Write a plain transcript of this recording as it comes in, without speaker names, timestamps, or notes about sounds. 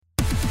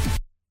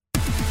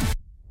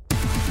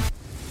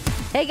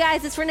Hey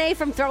guys, it's Renee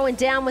from Throwing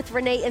Down with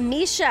Renee and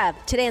Misha.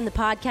 Today on the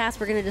podcast,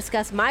 we're going to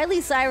discuss Miley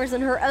Cyrus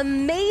and her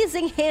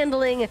amazing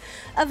handling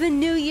of a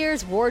New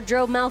Year's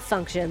wardrobe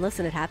malfunction.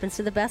 Listen, it happens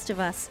to the best of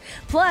us.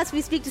 Plus,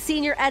 we speak to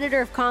senior editor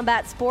of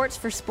Combat Sports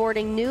for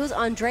Sporting News,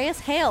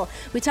 Andreas Hale.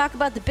 We talk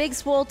about the Big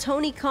Swole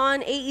Tony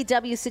Khan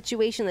AEW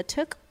situation that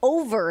took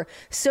over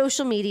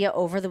social media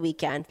over the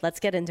weekend. Let's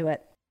get into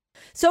it.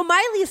 So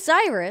Miley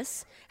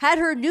Cyrus had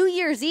her New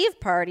Year's Eve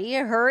party,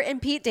 her and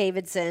Pete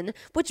Davidson,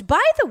 which,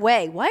 by the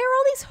way, why are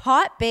all these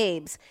hot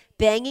babes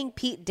banging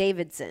Pete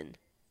Davidson?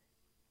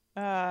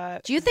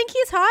 Do you think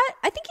he's hot?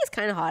 I think he's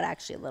kind of hot,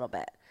 actually, a little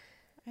bit.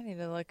 I need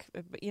to look.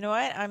 But you know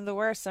what? I'm the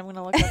worst. I'm going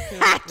to look up who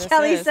this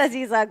Kelly is. says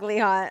he's ugly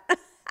hot.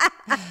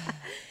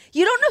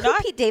 You don't know who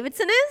Pete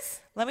Davidson is?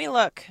 Let me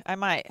look. I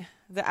might.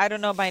 I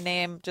don't know by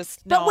name.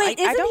 Just But no, wait,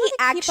 I isn't don't he really keep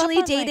up actually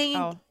on,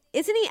 dating?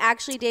 Isn't he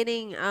actually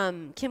dating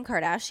Kim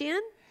Kardashian?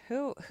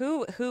 Who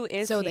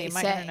is so he? they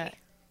My say. internet.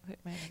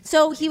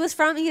 So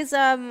he's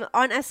on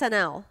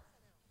SNL,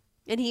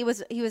 and he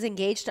was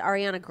engaged to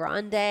Ariana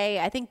Grande.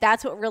 I think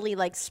that's what really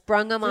like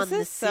sprung him on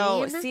the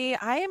scene. See,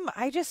 I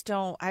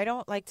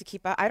don't like to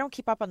keep up. I don't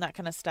keep up on that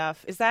kind of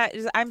stuff. I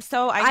don't I'm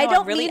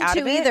really mean out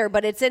to of it. either,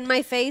 but it's in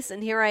my face,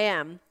 and here I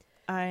am.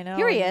 I know.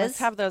 Here he you is.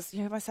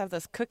 You must have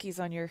those cookies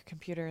on your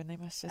computer, and they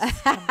must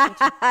just.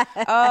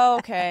 Oh,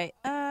 okay.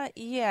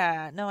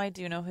 Yeah. No, I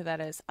do know who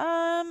that is.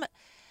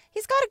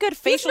 He's got a good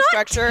facial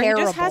structure. Terrible.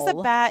 He just has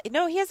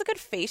he has a good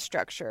face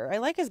structure. I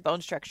like his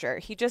bone structure.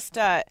 He just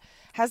has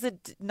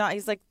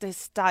he's like this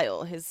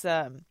style. His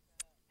I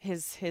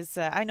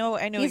know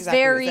He's exactly.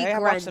 very I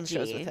grungy. watched some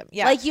shows with him.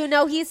 Yeah. Like,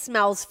 he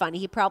smells funny.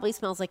 He probably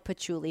smells like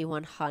patchouli,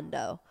 one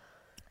hundo.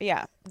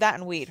 Yeah, that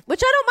and weed.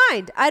 Which I don't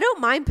mind. I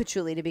don't mind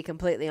patchouli, to be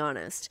completely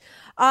honest.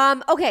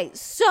 Okay,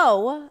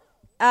 so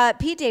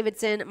Pete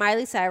Davidson,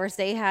 Miley Cyrus,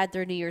 they had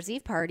their New Year's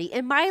Eve party,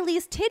 and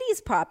Miley's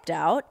titties popped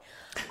out,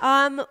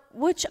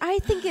 which I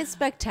think is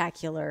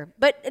spectacular.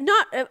 But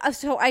not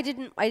so I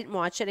didn't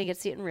watch it. I didn't get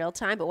to see it in real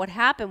time. But what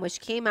happened was she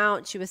came out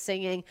and she was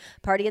singing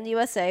 "Party in the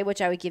USA,"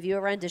 which I would give you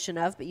a rendition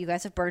of, but you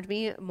guys have burned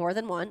me more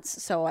than once,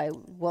 so I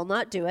will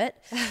not do it.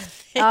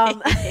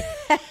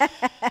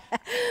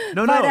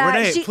 No,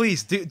 Renee,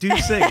 please do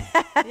sing.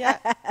 Yeah,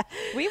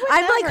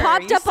 I'm like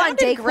hopped up on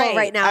Dayquil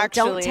right now.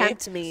 Actually. Don't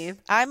tempt me.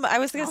 I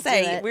was gonna I'll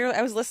say do it.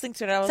 I was listening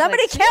to it. I was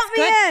Somebody like, count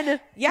me in.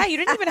 Yeah, you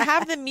didn't even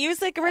have the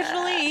music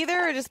originally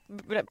either. Or just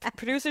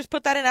producers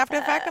put that in after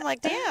the fact. I'm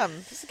like, damn,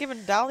 this is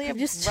giving Dolly a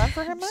run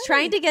for her money. Just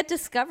trying to get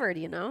discovered,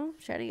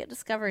 trying to get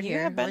discovered You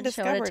here. have been one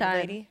show at a discovered, time.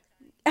 lady.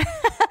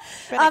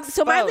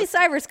 So Miley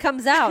Cyrus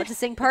comes out to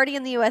sing "Party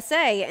in the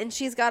USA," and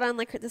she's got on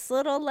like this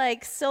little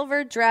like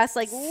silver dress,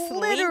 like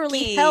literally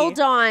Slinky. held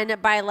on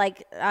by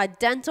like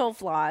dental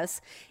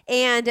floss,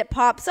 and it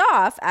pops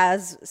off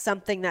as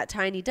something that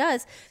Tiny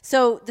does.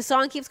 So the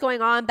song keeps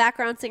going on.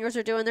 Background singers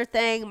are doing their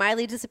thing.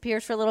 Miley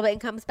disappears for a little bit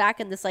and comes back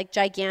in this like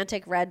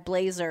gigantic red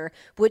blazer,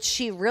 which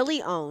she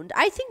really owned.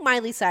 I think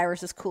Miley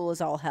Cyrus is cool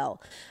as all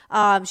hell.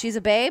 She's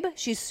a babe.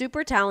 She's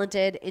super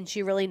talented, and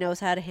she really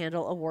knows how to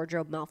handle a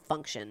wardrobe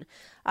malfunction.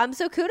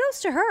 So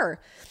kudos to her.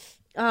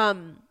 I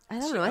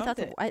don't know. I thought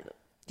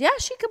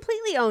she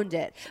completely owned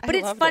it. But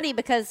it's funny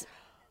because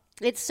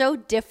it's so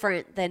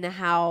different than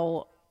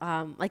how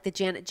like the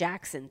Janet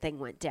Jackson thing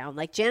went down.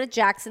 Like Janet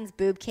Jackson's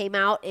boob came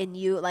out, and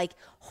you like,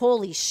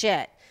 holy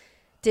shit!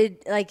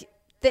 Shit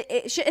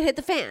hit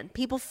the fan.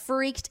 People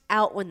freaked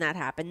out when that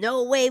happened.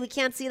 No way, we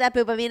can't see that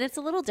boob. I mean, it's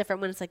a little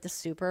different when it's like the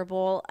Super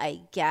Bowl,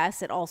 I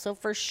guess. It also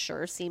for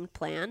sure seemed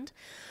planned.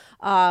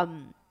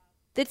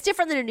 It's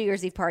different than a New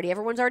Year's Eve party.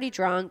 Everyone's already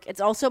drunk.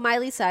 It's also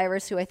Miley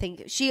Cyrus, who I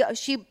think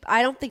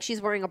I don't think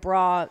she's wearing a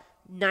bra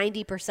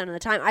 90% of the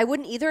time. I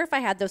wouldn't either if I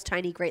had those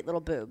tiny, great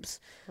little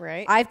boobs.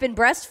 Right. I've been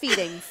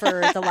breastfeeding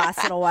for the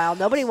last little while.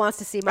 Nobody wants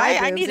to see my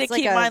boobs. I need to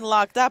keep mine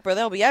locked up, or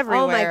they'll be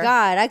everywhere. Oh my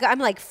God. I'm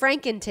like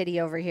Franken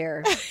titty over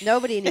here.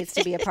 Nobody needs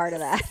to be a part of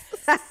that.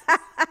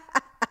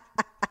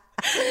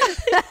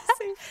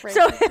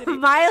 So if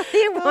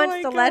Miley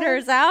wants to let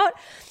hers out,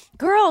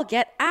 girl,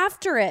 get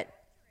after it.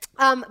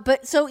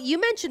 But so you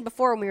mentioned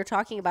before when we were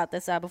talking about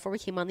this, before we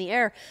came on the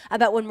air,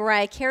 about when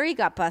Mariah Carey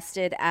got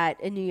busted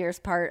at a New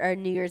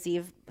Year's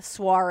Eve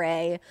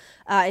soiree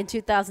in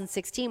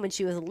 2016 when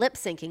she was lip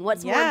syncing.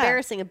 What's more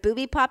embarrassing, a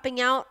boobie popping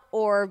out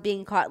or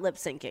being caught lip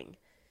syncing?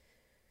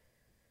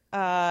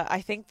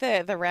 I think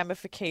the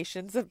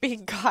ramifications of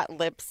being caught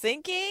lip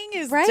syncing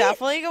is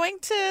definitely going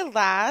to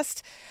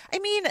last. I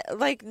mean,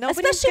 like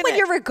nobody, especially when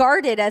you're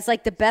regarded as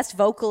like the best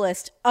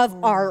vocalist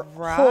of our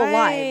whole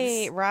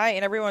lives, right?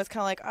 And everyone was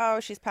kind of like, "Oh,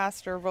 she's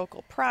past her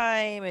vocal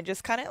prime," and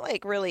just kind of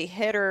like really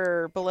hit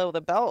her below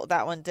the belt.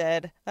 That one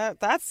did.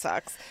 That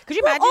sucks. Could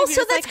you imagine? Also, if you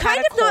just, that's like, kind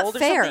had of a not cold or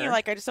fair. something, you're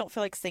like, I just don't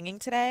feel like singing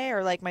today,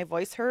 or like my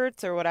voice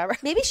hurts, or whatever.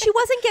 Maybe she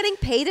wasn't getting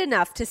paid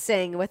enough to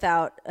sing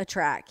without a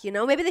track.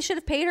 Maybe they should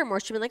have paid her more.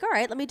 She'd been like, all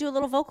right, let me do a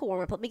little vocal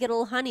warm up. Let me get a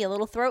little honey, a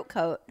little throat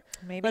coat.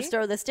 Maybe. Let's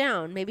throw this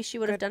down. Maybe she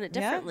would have done it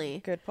differently. Yeah,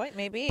 good point.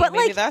 Maybe. But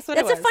maybe like, that's what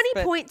it was. a funny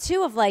point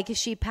too of like, is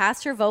she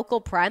past her vocal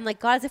prime? Like,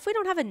 God, as if we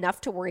don't have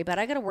enough to worry about.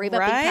 I got to worry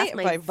about being past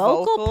my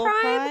vocal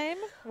prime.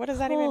 What does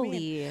that even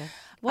mean?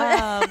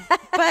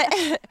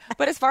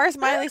 But as far as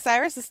Miley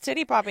Cyrus's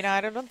titty popping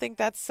out, I don't think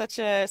that's such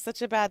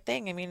a bad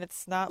thing. I mean,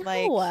 it's not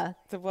like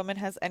the woman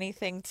has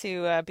anything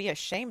to be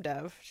ashamed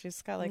of.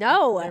 She's got like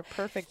her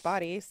perfect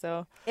body.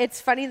 So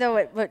it's funny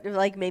though. What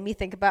like made me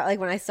think about, like,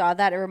 when I saw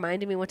that, it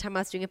reminded me one time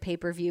I was doing a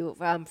pay-per-view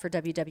for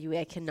WWE.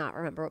 I cannot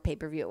remember what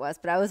pay-per-view it was,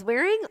 but I was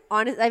wearing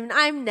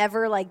I'm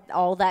never like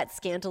all that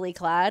scantily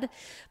clad,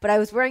 but I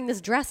was wearing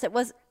this dress that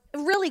was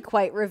really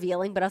quite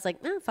revealing, but I was like,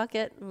 fuck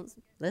it.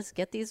 Let's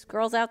get these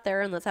girls out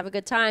there and let's have a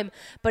good time.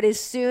 But as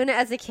soon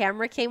as the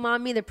camera came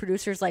on me, the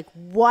producer's like,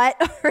 what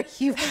are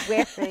you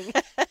wearing?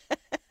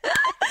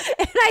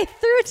 And I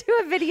threw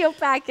to a video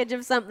package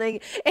of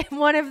something, and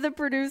one of the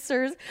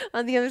producers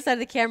on the other side of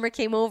the camera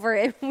came over,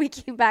 and when we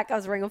came back, I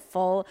was wearing a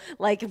full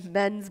like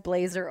men's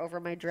blazer over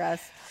my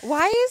dress.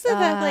 Why is it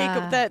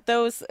that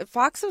those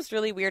Fox was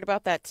really weird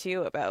about that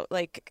too, about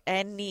like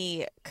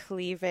any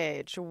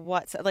cleavage,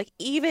 like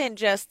even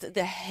just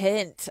the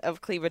hint of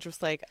cleavage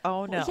was like,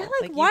 oh no. Yeah,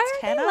 like why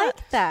are they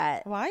like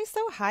that? Why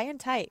so high and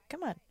tight?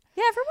 Come on.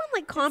 Yeah, everyone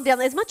like calm down.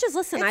 As much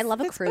as I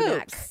love a crew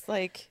neck.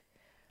 Like,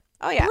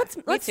 oh yeah,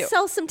 let's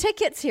sell some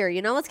tickets here.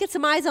 Let's get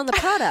some eyes on the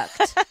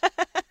product.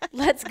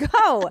 Let's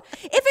go.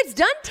 If it's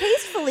done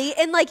tastefully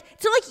and like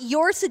it's not like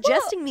you're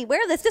suggesting me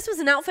wear this. This was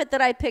an outfit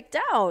that I picked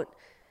out.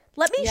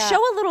 Let me show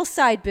a little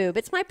side boob.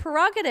 It's my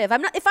prerogative.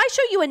 I'm not. If I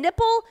show you a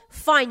nipple,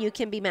 fine, you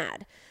can be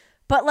mad.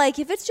 But like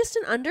if it's just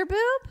an under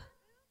boob,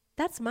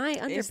 that's my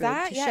under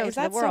boob to show to the world. Is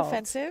that so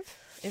offensive?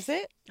 Is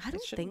it? I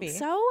don't think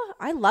so.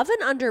 I love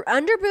an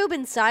under boob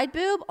and side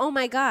boob. Oh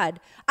my God,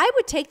 I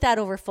would take that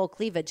over full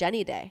cleavage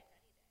any day.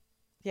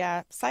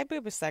 Yeah, side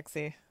boob is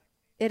sexy.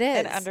 It is.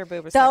 And under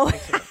boob is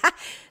sexy too.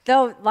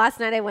 Though last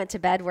night I went to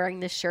bed wearing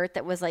this shirt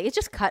that was like, it's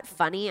just cut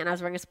funny, and I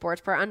was wearing a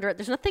sports bra under it.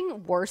 There's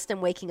nothing worse than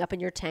waking up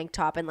in your tank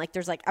top and like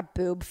there's like a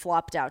boob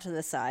flopped out to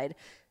the side.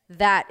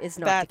 That is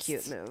not the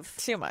cute move.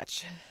 Too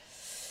much.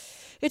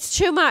 It's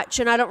too much,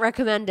 and I don't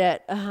recommend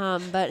it.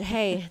 But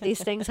hey,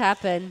 these things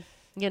happen.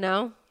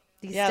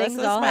 These things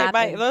all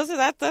happen.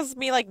 That's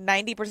me like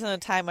 90% of the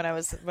time when I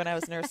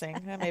was nursing.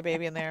 I had my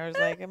baby in there. I was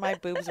like, my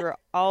boobs were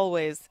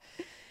always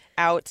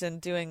out and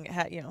doing,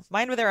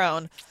 mind with their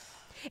own.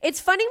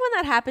 It's funny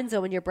when that happens though,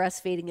 when you're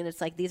breastfeeding and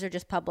it's like these are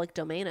just public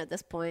domain at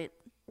this point.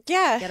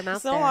 Yeah, get them out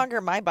it's no longer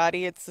my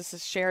body. This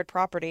is shared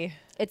property.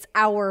 It's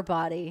our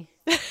body,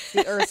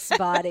 the Earth's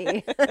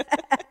body,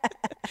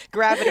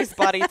 gravity's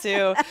body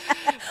too.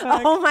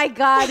 Oh my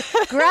God,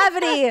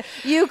 gravity!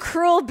 You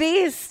cruel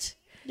beast.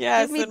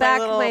 Yes, give me back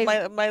my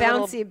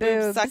bouncy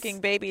little boobs.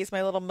 Sucking babies,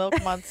 my little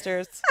milk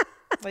monsters.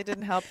 They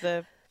didn't help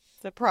the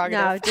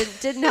prerogative. No, it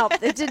didn't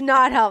help. It did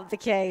not help the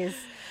case.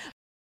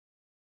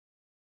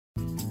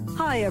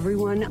 Hi,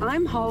 everyone.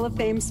 I'm Hall of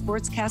Fame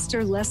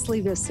sportscaster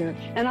Leslie Visser,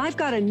 and I've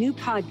got a new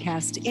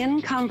podcast,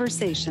 In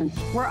Conversation,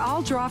 where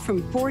I'll draw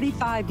from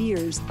 45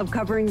 years of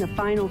covering the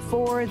Final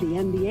Four, the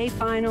NBA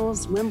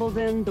Finals,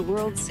 Wimbledon, the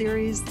World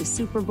Series, the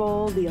Super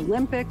Bowl, the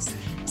Olympics.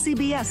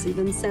 CBS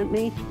even sent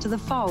me to the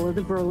fall of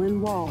the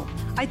Berlin Wall.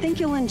 I think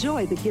you'll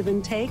enjoy the give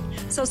and take,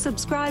 so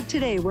subscribe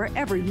today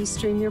wherever you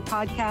stream your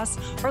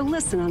podcasts or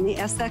listen on the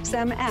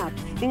SXM app,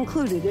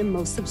 included in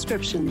most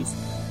subscriptions.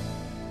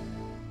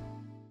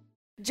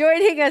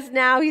 Joining us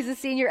now, he's the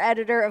senior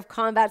editor of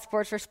Combat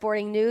Sports for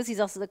Sporting News. He's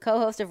also the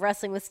co-host of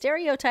Wrestling with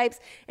Stereotypes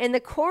and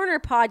the Corner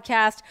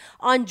podcast.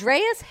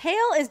 Andreas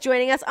Hale is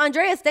joining us.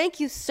 Andreas,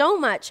 thank you so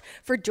much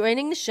for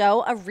joining the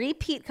show. A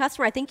repeat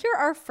customer. I think you're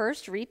our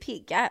first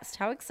repeat guest.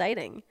 How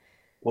exciting.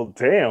 Well,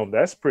 damn,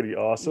 that's pretty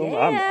awesome. Yeah.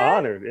 I'm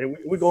honored. And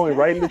we're going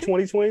right into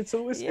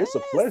 2022. It's a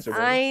pleasure. Man.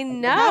 I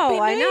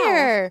know. Happy New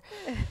Year.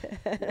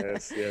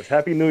 Yes.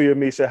 Happy New Year,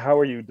 Misha. How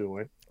are you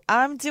doing?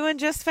 I'm doing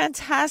just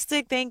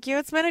fantastic. Thank you.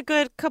 It's been a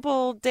good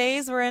couple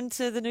days. We're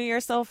into the new year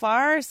so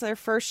far. It's our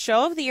first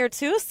show of the year,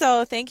 too.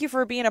 So thank you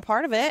for being a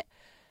part of it.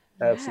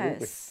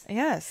 Absolutely.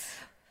 Yes.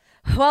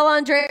 Well,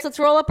 Andreas, let's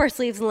roll up our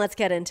sleeves and let's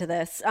get into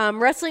this.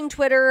 Wrestling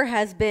Twitter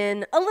has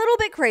been a little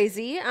bit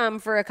crazy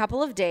for a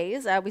couple of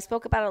days. We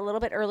spoke about it a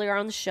little bit earlier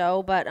on the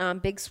show,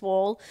 but Big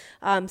Swole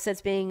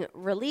since being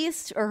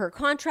released, or her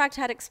contract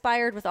had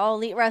expired with All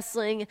Elite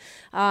Wrestling,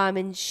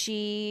 and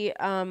she,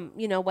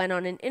 went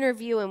on an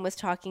interview and was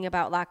talking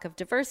about lack of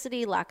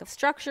diversity, lack of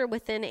structure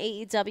within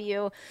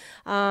AEW,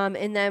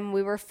 and then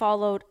we were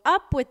followed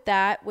up with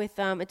that with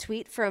a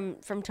tweet from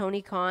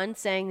Tony Khan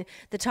saying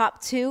the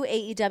top two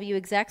AEW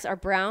execs are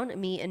Brown,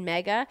 me, and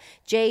Mega.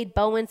 Jade,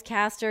 Bowens,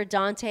 Caster,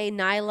 Dante,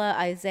 Nyla,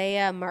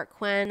 Isaiah, Mark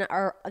Quinn,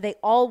 they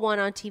all won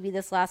on TV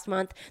this last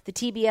month. The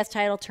TBS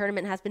title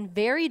tournament has been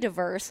very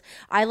diverse.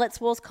 I let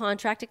Swole's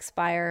contract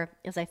expire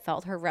as I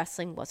felt her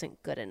wrestling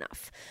wasn't good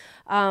enough.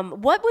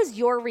 What was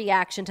your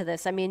reaction to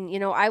this? I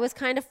mean, I was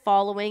kind of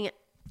following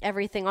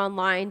everything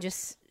online,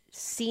 just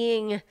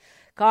seeing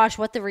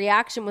what the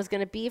reaction was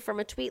going to be from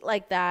a tweet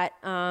like that.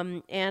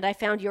 And I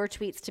found your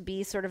tweets to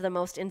be sort of the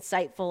most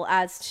insightful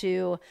as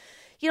to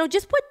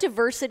just what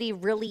diversity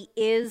really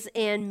is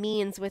and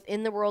means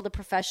within the world of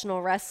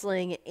professional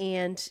wrestling,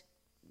 and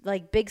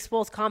like Big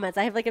Swole's comments.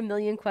 I have like a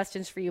million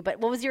questions for you, but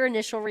what was your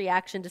initial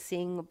reaction to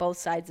seeing both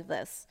sides of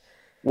this?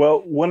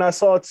 Well, when I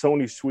saw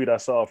Tony's tweet, I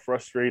saw a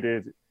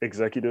frustrated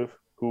executive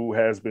who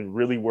has been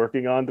really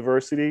working on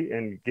diversity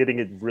and getting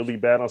it really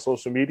bad on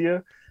social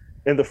media.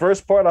 And the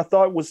first part I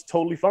thought was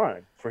totally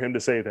fine for him to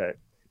say that.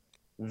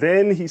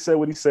 Then he said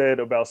what he said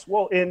about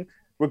Swole. And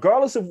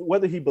regardless of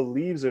whether he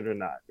believes it or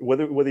not,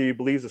 whether he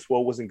believes that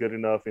Swole wasn't good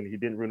enough and he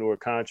didn't renew a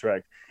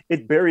contract,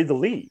 it buried the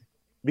lead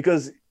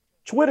because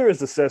Twitter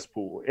is a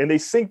cesspool and they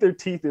sink their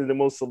teeth in the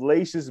most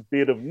salacious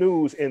bit of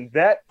news. And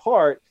that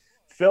part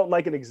felt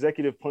like an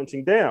executive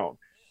punching down.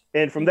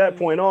 And from that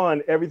point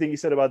on, everything he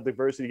said about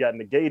diversity got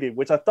negated,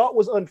 which I thought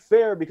was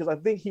unfair because I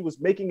think he was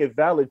making a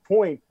valid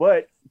point.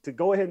 But to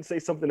go ahead and say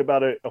something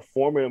about a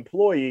former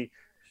employee,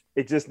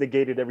 it just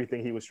negated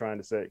everything he was trying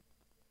to say.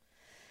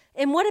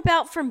 And what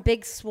about from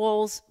Big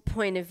Swole's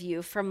point of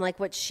view, from like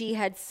what she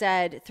had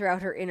said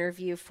throughout her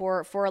interview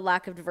for a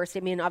lack of diversity?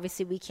 I mean,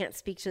 obviously we can't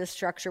speak to the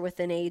structure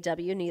within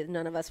AEW.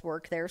 None of us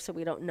work there, so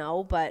we don't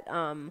know. But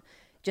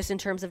just in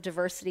terms of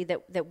diversity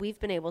that we've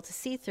been able to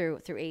see through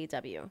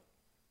AEW.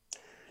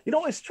 You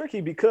know, it's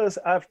tricky because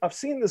I've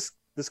seen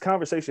this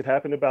conversation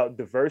happen about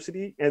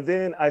diversity, and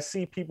then I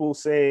see people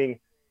saying,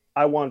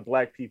 I want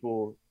Black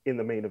people in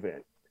the main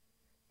event.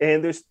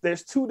 And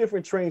there's two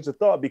different trains of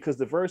thought because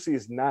diversity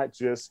is not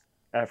just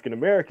African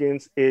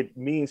Americans. It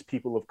means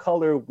people of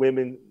color,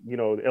 women, the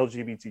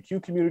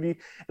LGBTQ community.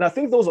 And I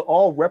think those are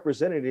all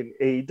represented in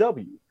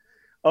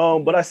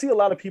AEW. But I see a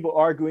lot of people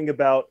arguing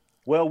about,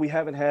 well, we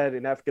haven't had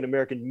an African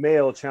American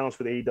male challenge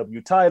for the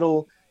AEW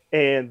title,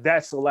 and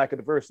that's a lack of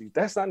diversity.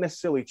 That's not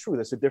necessarily true.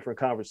 That's a different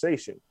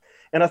conversation.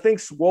 And I think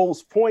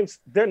Swole's points,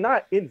 they're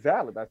not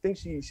invalid. I think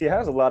she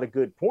has a lot of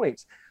good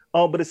points.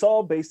 But it's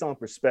all based on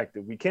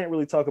perspective. We can't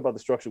really talk about the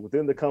structure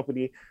within the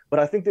company, but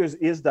I think there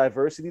is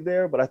diversity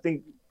there. But I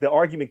think the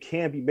argument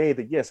can be made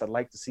that, yes, I'd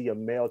like to see a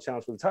male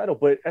challenge for the title.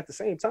 But at the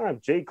same time,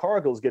 Jade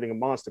Cargill is getting a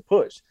monster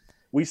push.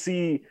 We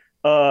see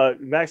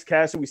Max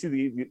Caster, we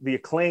see the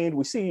Acclaimed,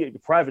 we see the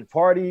Private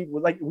Party,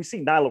 we see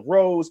Nyla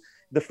Rose.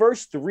 The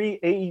first 3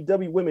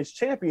 AEW women's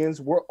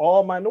champions were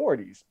all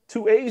minorities,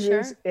 2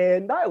 Asians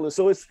and Nyla.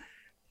 So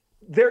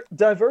their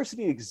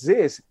diversity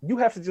exists. You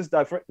have to just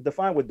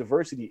define what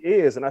diversity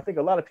is. And I think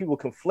a lot of people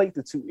conflate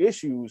the two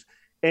issues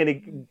and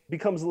it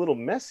becomes a little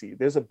messy.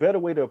 There's a better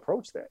way to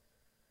approach that.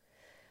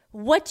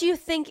 What do you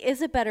think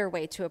is a better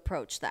way to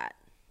approach that?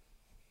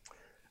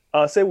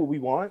 Say what we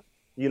want.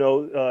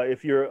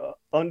 If you're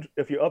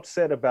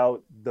upset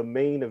about the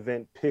main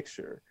event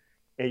picture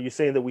and you're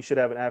saying that we should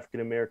have an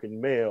African-American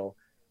male,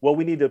 well,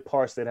 we need to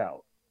parse that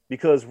out.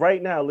 Because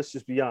right now, let's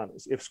just be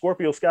honest. If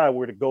Scorpio Sky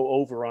were to go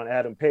over on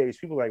Adam Page,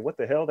 people are like, what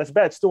the hell? That's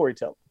bad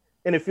storytelling.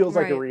 And it feels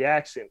like a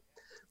reaction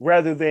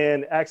rather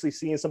than actually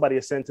seeing somebody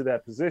ascend to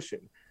that position.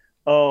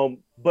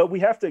 But we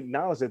have to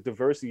acknowledge that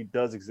diversity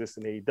does exist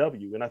in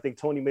AEW. And I think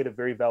Tony made a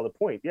very valid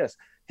point. Yes,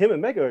 him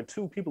and Mega are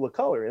 2 people of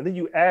color. And then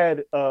you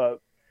add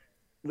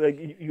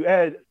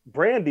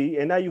Brandy,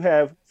 and now you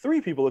have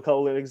 3 people of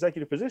color in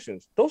executive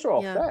positions. Those are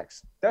all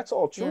facts. That's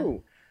all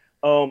true. Yeah.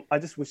 I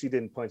just wish he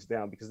didn't punch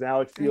down because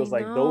now it feels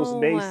like those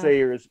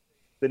naysayers,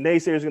 the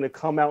naysayers are going to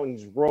come out in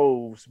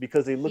droves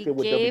because they look at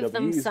what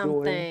WWE is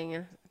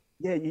doing.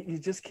 Yeah, you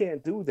just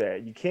can't do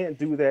that. You can't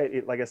do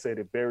that. Like I said,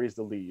 it buries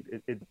the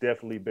lead. It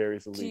definitely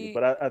buries the lead.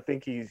 But I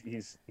think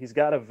he's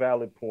got a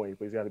valid point,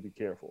 but he's got to be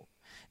careful.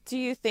 Do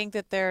you think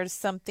that there's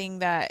something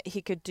that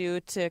he could do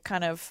to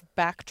kind of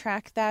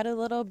backtrack that a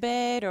little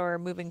bit or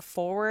moving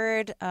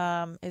forward?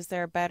 Is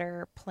there a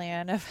better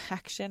plan of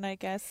action, I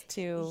guess,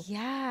 to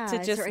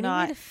just is there any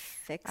way to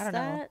fix I don't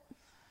know.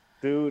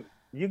 Dude,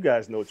 you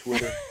guys know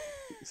Twitter.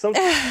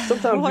 Sometimes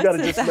you got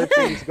to just let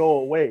things go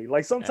away.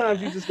 Like sometimes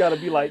you just got to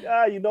be like,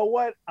 you know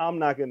what? I'm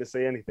not going to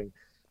say anything.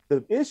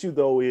 The issue,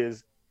 though,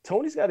 is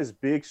Tony's got his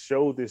big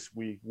show this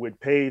week with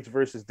Page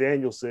versus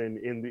Danielson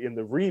in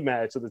the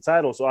rematch of the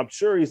title. So I'm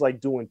sure he's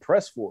like doing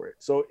press for it.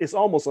 So it's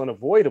almost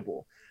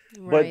unavoidable.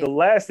 Right. But the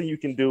last thing you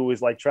can do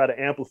is like try to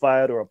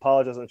amplify it or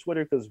apologize on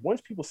Twitter, because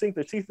once people sink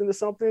their teeth into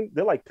something,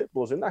 they're like pit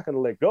bulls. They're not going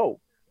to let go.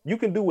 You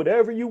can do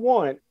whatever you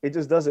want. It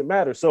just doesn't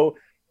matter. So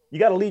you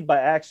got to lead by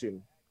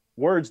action.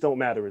 Words don't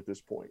matter at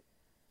this point.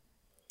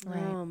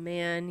 Right. Oh,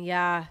 man.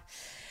 Yeah.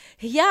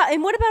 Yeah,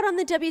 and what about on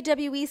the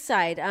WWE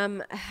side?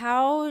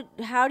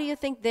 How do you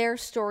think their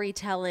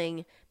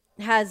storytelling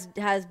has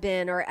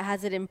been, or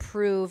has it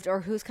improved,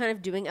 or who's kind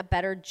of doing a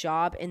better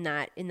job in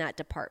that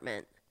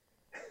department?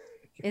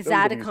 Is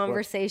that a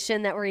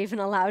conversation that we're even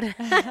allowed?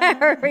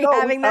 Are we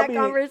having that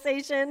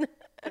conversation?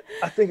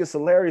 I think it's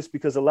hilarious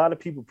because a lot of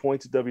people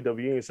point to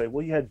WWE and say,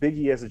 well, you had Big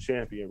E as a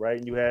champion, right?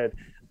 And you had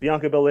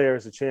Bianca Belair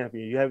as a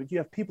champion. You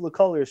have people of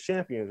color as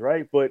champions,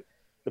 right? But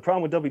the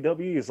problem with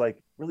WWE is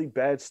like really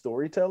bad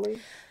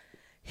storytelling.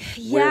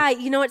 Yeah,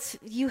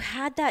 you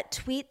had that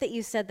tweet that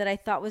you said that I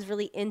thought was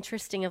really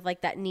interesting of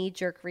like that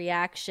knee-jerk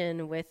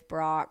reaction with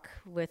Brock,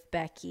 with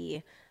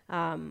Becky.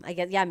 I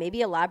guess,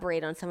 maybe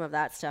elaborate on some of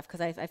that stuff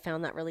because I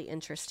found that really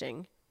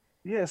interesting.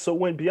 Yeah, so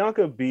when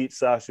Bianca beat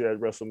Sasha at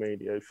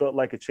WrestleMania, it felt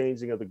like a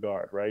changing of the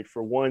guard, right?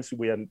 For once,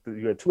 you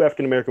had 2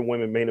 African-American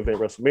women main event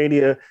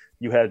WrestleMania.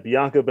 You had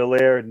Bianca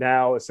Belair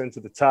now ascend to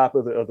the top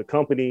of the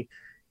company.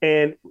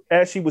 And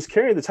as she was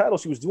carrying the title,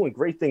 she was doing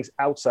great things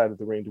outside of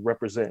the ring to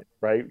represent,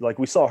 right? Like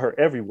we saw her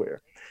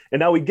everywhere. And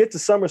now we get to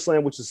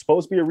SummerSlam, which is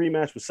supposed to be a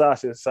rematch with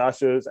Sasha.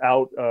 Sasha's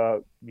out,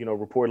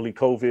 reportedly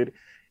COVID.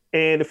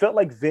 And it felt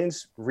like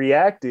Vince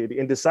reacted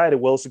and decided,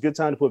 well, it's a good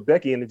time to put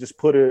Becky in and just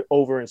put her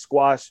over and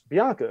squash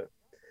Bianca.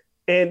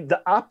 And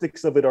the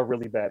optics of it are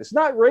really bad. It's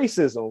not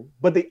racism,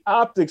 but the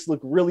optics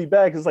look really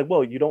bad. Because it's like,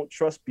 well, you don't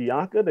trust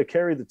Bianca to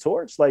carry the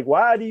torch? Like,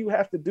 why do you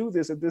have to do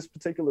this at this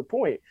particular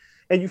point?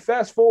 And you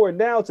fast forward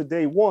now to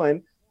day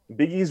one,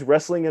 Big E's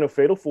wrestling in a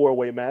fatal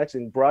 4-way match,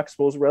 and Brock's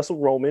supposed to wrestle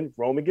Roman.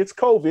 Roman gets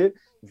COVID.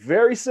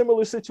 Very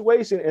similar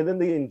situation. And then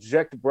they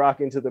inject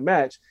Brock into the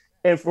match.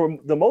 And for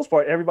the most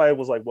part, everybody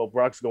was like, well,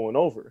 Brock's going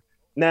over.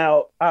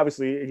 Now,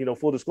 obviously,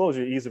 full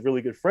disclosure, he's a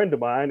really good friend of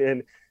mine.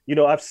 And,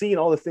 I've seen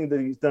all the things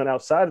that he's done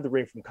outside of the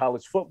ring, from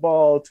college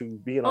football to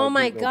being on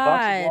boxing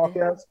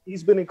walkouts.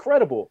 He's been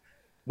incredible.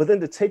 But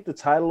then to take the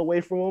title away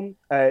from him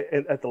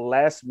at the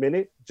last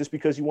minute, just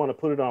because you want to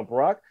put it on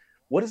Brock,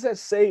 what does that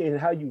say in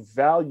how you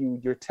value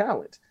your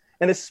talent?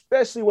 And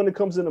especially when it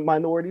comes into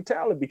minority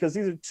talent, because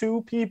these are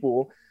two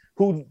people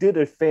who did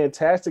a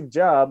fantastic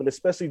job, and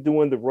especially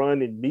doing the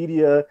run in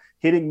media,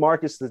 hitting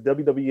markets that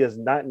WWE has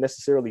not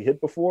necessarily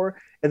hit before.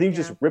 And then you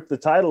just rip the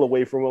title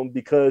away from them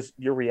because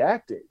you're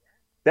reacting.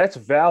 That's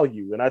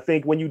value. And I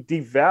think when you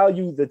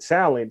devalue the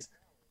talent,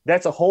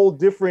 that's a whole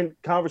different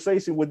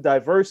conversation with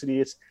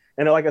diversity.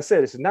 And like I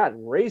said, it's not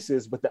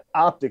racist, but the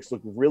optics look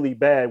really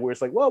bad, where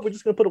it's like, well, we're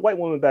just going to put a white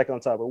woman back on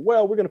top. Or,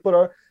 well, we're going to put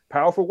our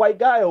powerful white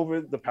guy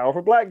over the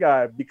powerful black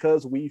guy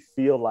because we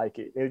feel like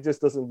it. And it just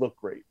doesn't look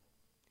great.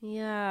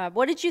 Yeah.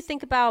 What did you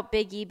think about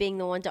Big E being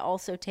the one to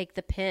also take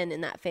the pin in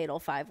that fatal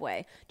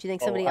 5-way? Do you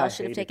think somebody else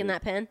should have taken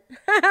that pin?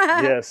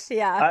 Yes.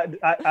 Yeah.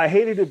 I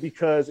hated it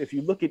because if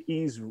you look at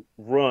E's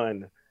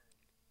run,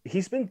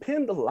 he's been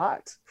pinned a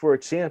lot for a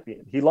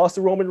champion. He lost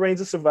to Roman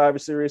Reigns at Survivor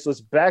Series. So it's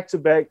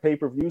back-to-back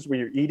pay-per-views where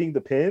you're eating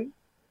the pin.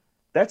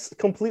 That's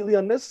completely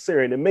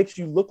unnecessary. And it makes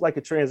you look like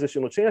a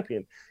transitional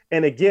champion.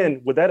 And again,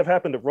 would that have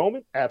happened to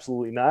Roman?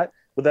 Absolutely not.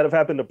 Would that have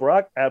happened to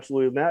Brock?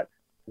 Absolutely not.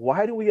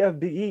 Why do we have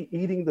Big E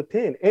eating the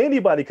pin?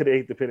 Anybody could have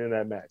ate the pin in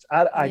that match.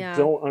 I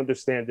don't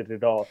understand it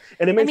at all.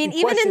 And it makes me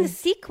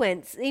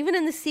question, even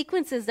in the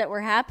sequences that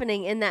were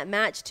happening in that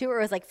match too, where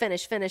it was like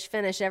finish, finish,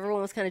 finish.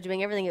 Everyone was kind of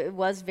doing everything. It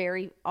was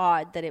very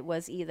odd that it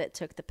was E that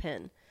took the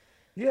pin.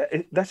 Yeah,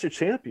 that's your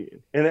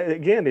champion. And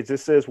again, it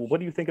just says, well, what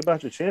do you think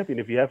about your champion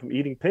if you have him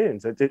eating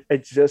pins?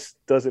 It just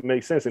doesn't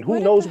make sense. And who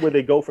knows where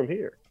they go from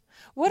here?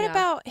 What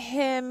about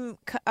him?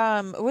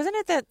 Wasn't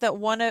it that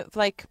one of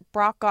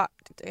Brock got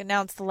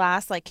announced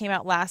last, came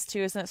out last too?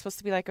 Isn't it supposed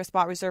to be a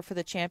spot reserved for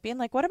the champion?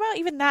 What about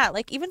even that?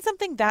 Even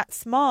something that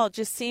small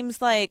just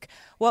seems like,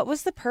 what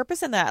was the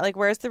purpose in that?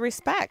 Where's the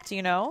respect?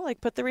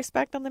 Put the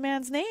respect on the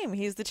man's name.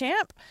 He's the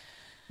champ.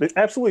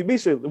 Absolutely,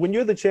 Misha. When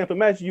you're the champ,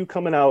 imagine you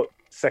coming out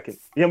second.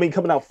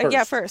 Coming out first.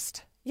 Yeah,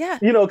 first. Yeah.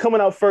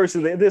 Coming out first,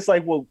 and it's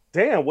like, well,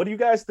 damn, what do you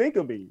guys think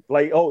of me?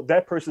 Oh,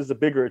 that person's a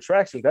bigger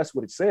attraction. That's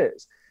what it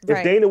says. Right.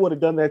 If Dana would have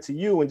done that to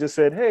you and just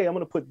said, hey, I'm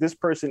going to put this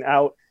person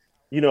out,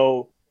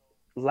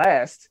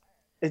 last,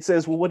 it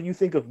says, well, what do you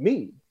think of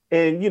me?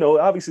 And,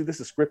 obviously this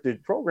is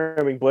scripted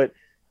programming, but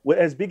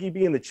as Big E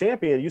being the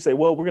champion, you say,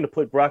 well, we're going to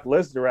put Brock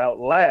Lesnar out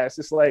last.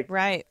 It's like,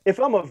 right. If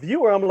I'm a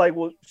viewer, I'm like,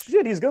 well,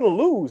 shit, he's going to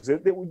lose.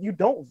 You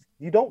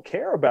don't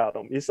care about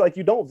him. It's like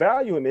you don't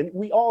value him. And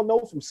we all know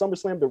from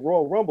SummerSlam to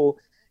Royal Rumble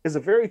is a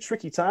very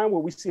tricky time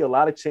where we see a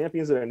lot of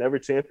champions that are never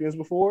champions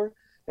before.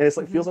 And it's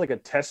feels like a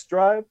test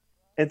drive.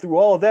 And through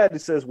all of that,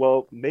 it says,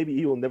 well, maybe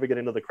he will never get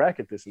another crack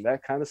at this. And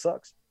that kind of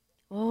sucks.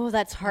 Oh,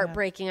 that's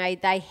heartbreaking. Yeah.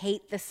 I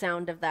hate the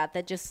sound of that.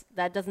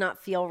 That does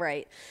not feel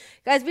right.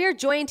 Guys, we are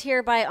joined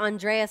here by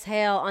Andreas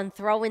Hale on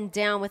Throwing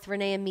Down with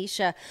Renee and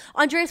Misha.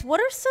 Andreas,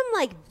 what are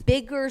some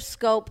bigger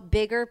scope,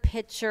 bigger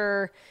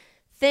picture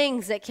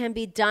things that can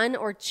be done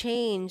or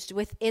changed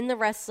within the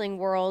wrestling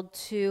world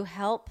to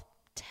help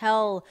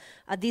tell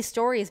these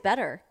stories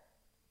better?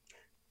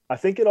 I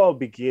think it all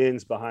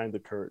begins behind the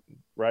curtain,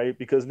 right?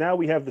 Because now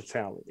we have the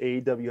talent.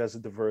 AEW has a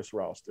diverse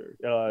roster.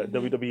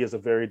 WWE has a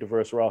very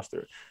diverse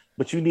roster.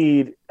 But you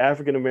need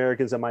African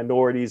Americans and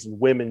minorities and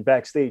women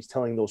backstage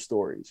telling those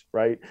stories,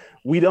 right?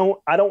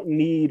 I don't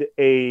need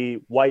a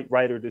white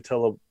writer to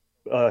tell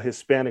a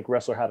Hispanic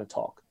wrestler how to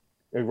talk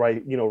and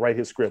write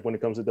his script when it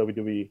comes to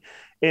WWE.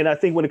 And I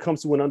think when it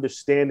comes to an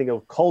understanding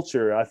of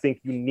culture, I think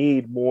you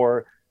need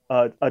more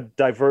a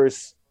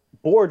diverse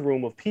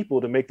boardroom of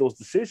people to make those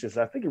decisions.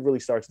 I think it really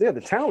starts there.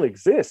 The talent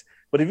exists,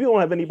 but if you don't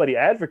have anybody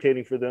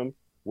advocating for them,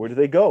 where do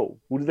they go?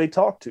 Who do they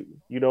talk to?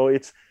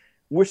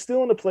 We're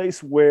still in a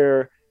place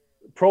where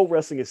pro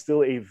wrestling is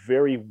still a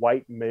very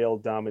white male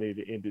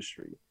dominated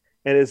industry.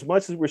 And as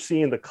much as we're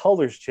seeing the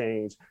colors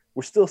change,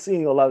 we're still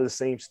seeing a lot of the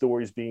same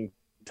stories being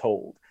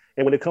told.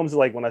 And when it comes to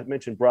when I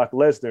mentioned Brock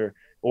Lesnar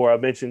or I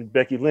mentioned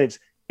Becky Lynch,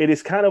 it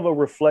is kind of a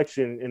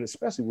reflection, and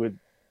especially with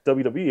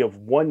WWE, of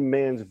one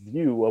man's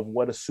view of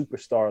what a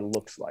superstar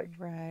looks like.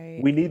 Right.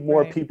 We need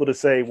more people to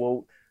say,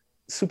 well,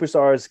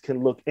 superstars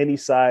can look any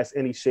size,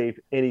 any shape,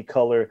 any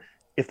color.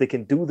 If they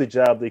can do the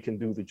job, they can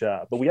do the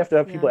job. But we have to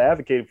have people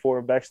advocate for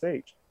them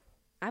backstage.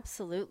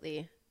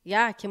 Absolutely.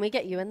 Yeah, can we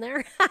get you in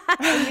there?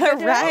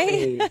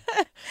 Right.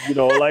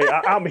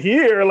 I'm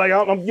here,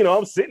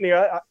 I'm sitting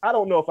there. I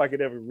don't know if I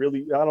could ever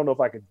really, I don't know if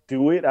I could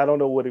do it. I don't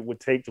know what it would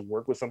take to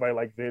work with somebody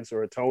like Vince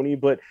or a Tony,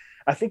 but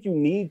I think you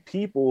need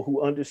people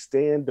who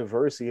understand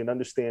diversity and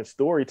understand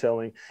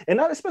storytelling,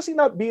 and especially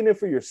not being there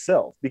for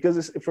yourself,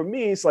 because for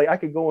me, it's like I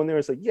could go in there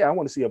and say, yeah, I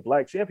want to see a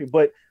black champion,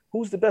 but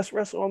who's the best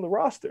wrestler on the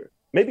roster?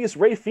 Maybe it's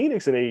Rey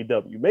Fenix in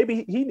AEW.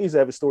 Maybe he needs to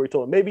have a story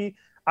told. Maybe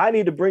I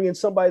need to bring in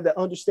somebody that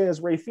understands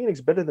Rey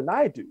Fenix better than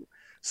I do.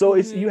 So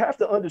you have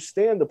to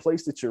understand the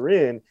place that you're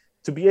in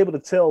to be able to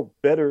tell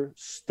better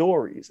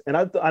stories. And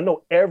I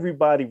know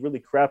everybody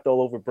really crapped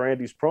all over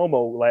Brandy's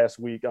promo last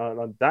week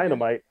on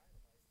Dynamite.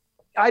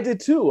 I did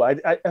too.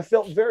 I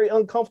felt very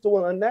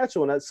uncomfortable and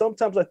unnatural. And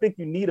sometimes I think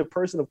you need a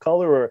person of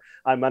color or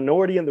a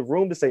minority in the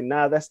room to say,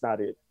 nah, that's not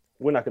it.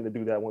 We're not going to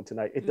do that one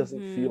tonight. It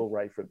doesn't feel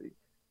right for me.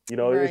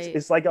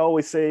 It's like I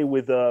always say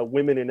with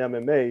women in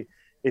MMA,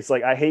 it's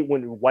like I hate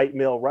when white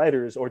male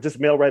writers or just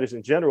male writers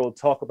in general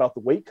talk about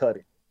the weight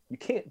cutting. You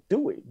can't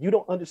do it. You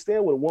don't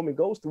understand what a woman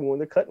goes through when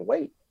they're cutting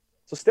weight.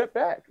 So step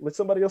back. Let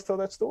somebody else tell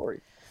that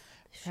story.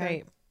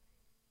 Right.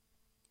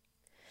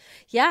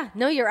 Yeah,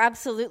 no, you're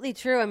absolutely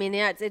true. I mean,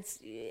 yeah,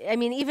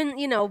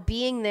 even,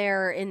 being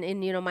there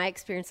in my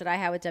experience that I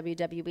had with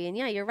WWE, and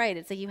yeah, you're right.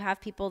 It's like you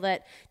have people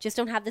that just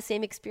don't have the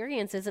same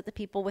experiences that the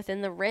people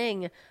within the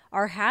ring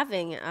are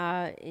having,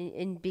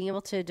 in being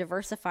able to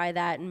diversify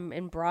that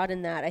and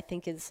broaden that, I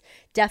think is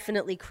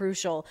definitely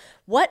crucial.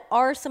 What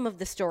are some of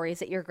the stories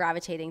that you're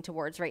gravitating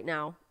towards right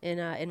now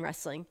in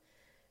wrestling?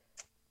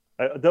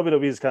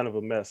 WWE is kind of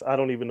a mess. I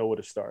don't even know where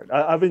to start.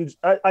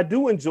 I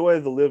do enjoy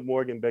the Liv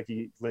Morgan,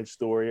 Becky Lynch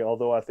story,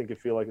 although I think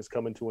feel like it's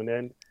coming to an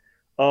end.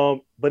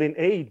 But in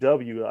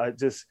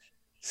AEW,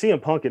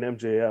 CM Punk and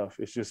MJF,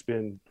 it's just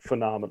been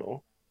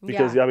phenomenal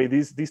because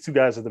these two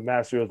guys are the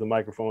master of the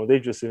microphone.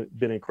 They've just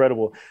been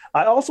incredible.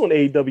 I also in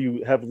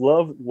AEW have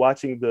loved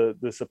watching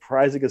the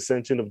surprising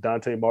ascension of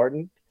Dante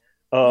Martin.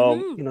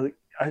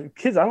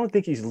 Kids, I don't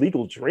think he's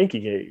legal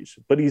drinking age,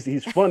 but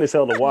he's fun as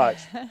hell to watch.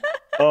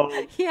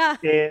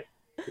 And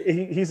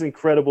he's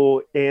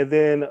incredible. And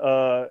then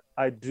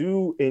I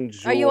do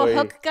enjoy. Are you a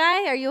Hook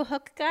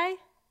guy?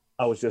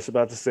 I was just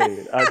about to say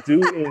it. I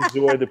do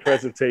enjoy the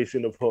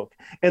presentation of Hook.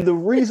 And the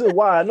reason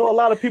why, I know a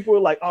lot of people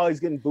are like, oh,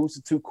 he's getting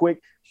boosted too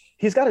quick.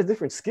 He's got a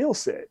different skill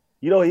set.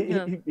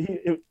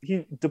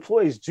 He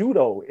deploys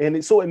judo.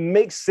 And so it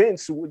makes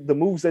sense with the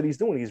moves that he's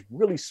doing. He's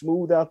really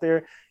smooth out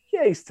there.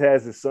 Yeah, he's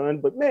Taz's son,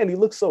 but man, he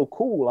looks so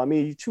cool. I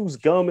mean, he chews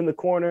gum in the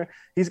corner.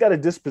 He's got a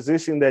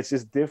disposition that's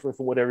just different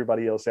from what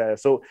everybody else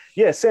has. So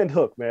yeah, send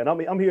Hook, man. I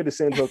mean, I'm here to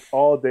send Hook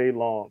all day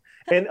long.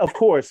 And of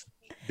course,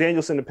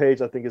 Danielson and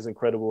Page, I think, is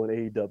incredible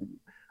in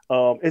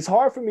AEW. It's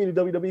hard for me to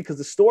WWE because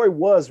the story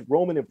was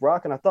Roman and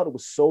Brock, and I thought it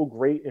was so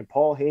great. And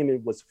Paul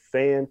Heyman was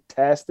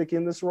fantastic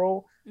in this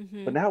role.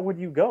 But now where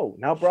do you go?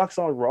 Now Brock's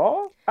on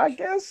Raw, I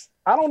guess.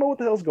 I don't know what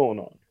the hell's going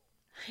on.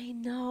 I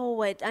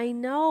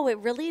know it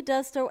really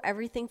does throw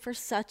everything for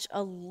such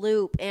a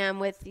loop. And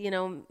with,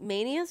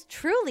 Mania's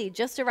truly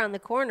just around the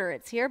corner.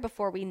 It's here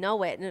before we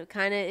know it.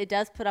 And it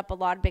does put up a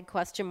lot of big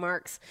question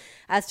marks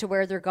as to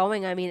where they're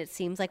going. I mean, it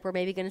seems like we're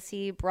maybe going to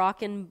see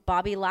Brock and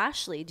Bobby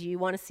Lashley. Do you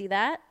want to see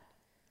that?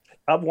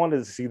 I've wanted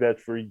to see that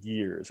for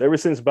years. Ever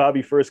since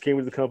Bobby first came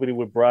to the company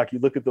with Brock, you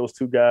look at those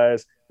two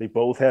guys, they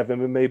both have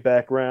MMA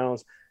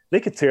backgrounds. They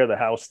could tear the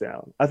house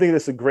down. I think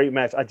that's a great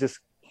match.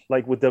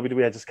 Like with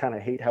WWE, I just kind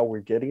of hate how we're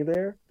getting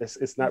there.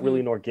 It's not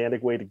really an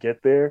organic way to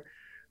get there.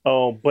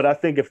 But I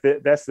think if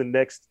that's the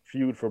next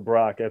feud for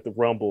Brock at the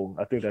Rumble,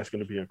 I think that's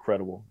going to be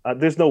incredible.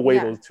 There's no way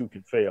those two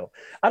can fail.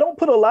 I don't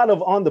put a lot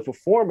on the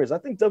performers. I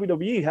think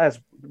WWE has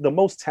one of the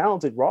most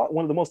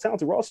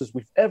talented rosters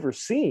we've ever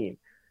seen.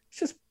 It's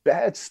just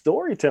bad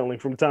storytelling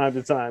from time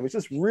to time. It's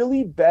just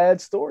really bad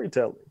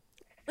storytelling.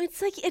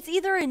 It's like it's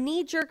either a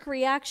knee-jerk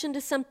reaction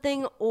to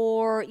something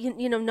or,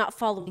 not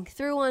following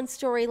through on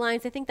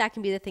storylines. I think that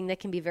can be the thing that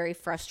can be very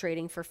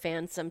frustrating for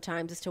fans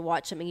sometimes, is to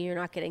watch something and you're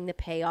not getting the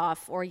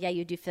payoff. Or,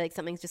 you do feel like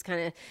something's just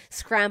kind of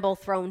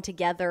thrown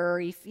together.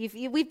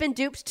 We've been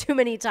duped too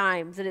many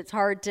times, and it's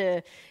hard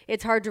to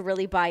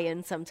really buy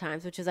in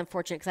sometimes, which is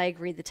unfortunate because I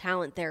agree the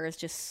talent there is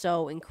just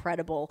so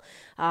incredible.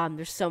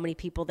 There's so many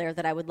people there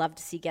that I would love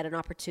to see get an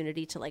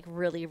opportunity to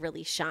really,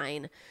 really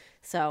shine.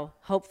 So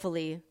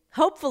hopefully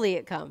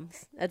it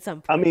comes at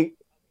some point. I mean,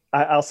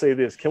 I'll say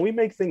this. Can we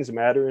make things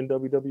matter in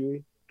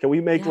WWE? Can we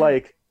make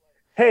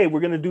hey, we're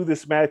going to do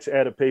this match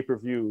at a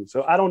pay-per-view.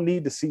 So I don't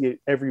need to see it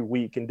every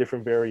week in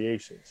different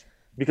variations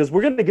because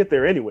we're going to get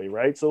there anyway,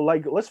 right? So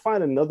let's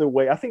find another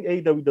way. I think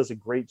AEW does a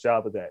great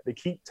job of that. They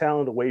keep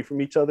talent away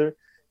from each other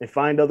and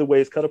find other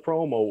ways, cut a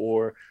promo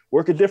or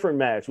work a different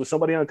match with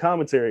somebody on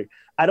commentary.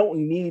 I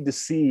don't need to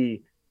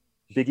see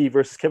Big E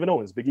versus Kevin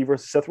Owens, Big E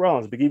versus Seth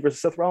Rollins, Big E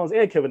versus Seth Rollins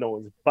and Kevin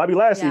Owens, Bobby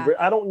Lashley. Yeah.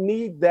 I don't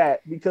need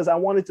that because I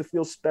want it to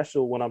feel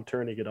special when I'm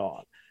turning it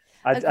on.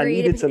 I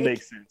need it to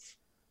make sense.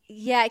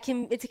 Yeah,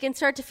 it can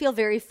start to feel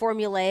very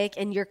formulaic,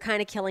 and you're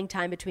kind of killing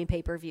time between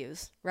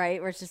pay-per-views, right?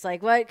 Where it's just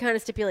like, what kind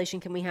of stipulation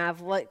can we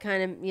have? What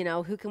kind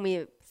of, who can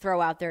we throw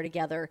out there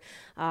together,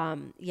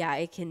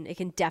 it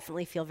can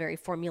definitely feel very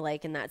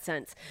formulaic in that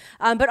sense.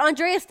 But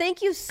Andreas,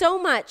 thank you so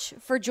much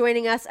for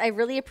joining us. I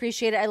really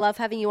appreciate it. I love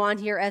having you on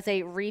here as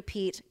a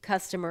repeat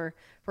customer.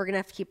 We're going to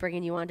have to keep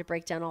bringing you on to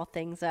break down all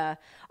things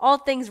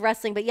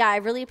wrestling. But yeah, I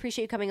really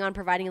appreciate you coming on,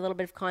 providing a little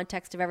bit of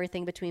context of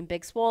everything between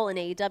Big Swole and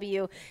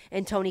AEW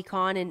and Tony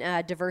Khan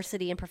and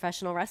diversity in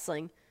professional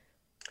wrestling.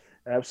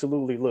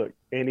 Absolutely. Look,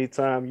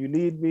 anytime you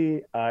need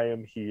me, I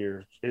am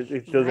here.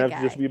 It doesn't have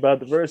to just be about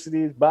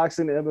diversity.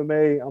 Boxing,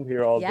 MMA, I'm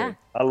here all day.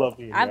 I love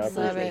being here.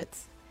 Absolutely. I love it.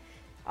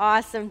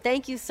 Awesome.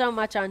 Thank you so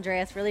much,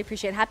 Andreas. Really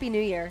appreciate it. Happy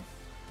New Year.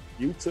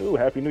 You too.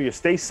 Happy New Year.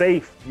 Stay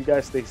safe. You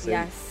guys stay safe.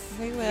 Yes,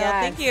 we will.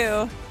 Yes. Thank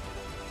you.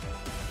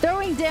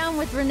 Throwing Down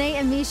with Renee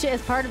and Misha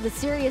is part of the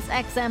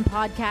SiriusXM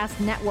Podcast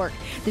Network.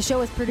 The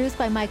show is produced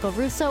by Michael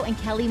Russo and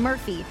Kelly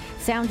Murphy.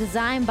 Sound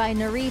design by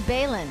Nari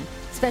Balin.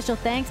 Special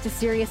thanks to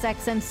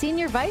SiriusXM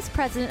Senior Vice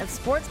President of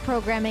Sports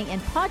Programming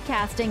and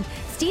Podcasting,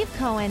 Steve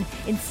Cohen,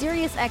 and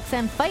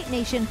SiriusXM Fight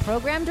Nation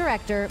Program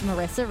Director,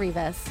 Marissa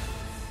Rivas.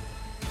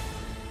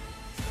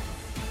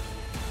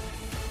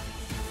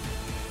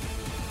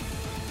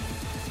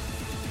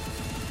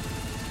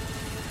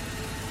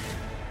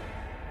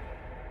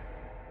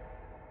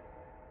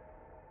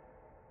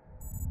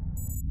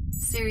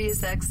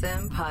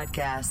 SiriusXM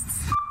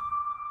Podcasts.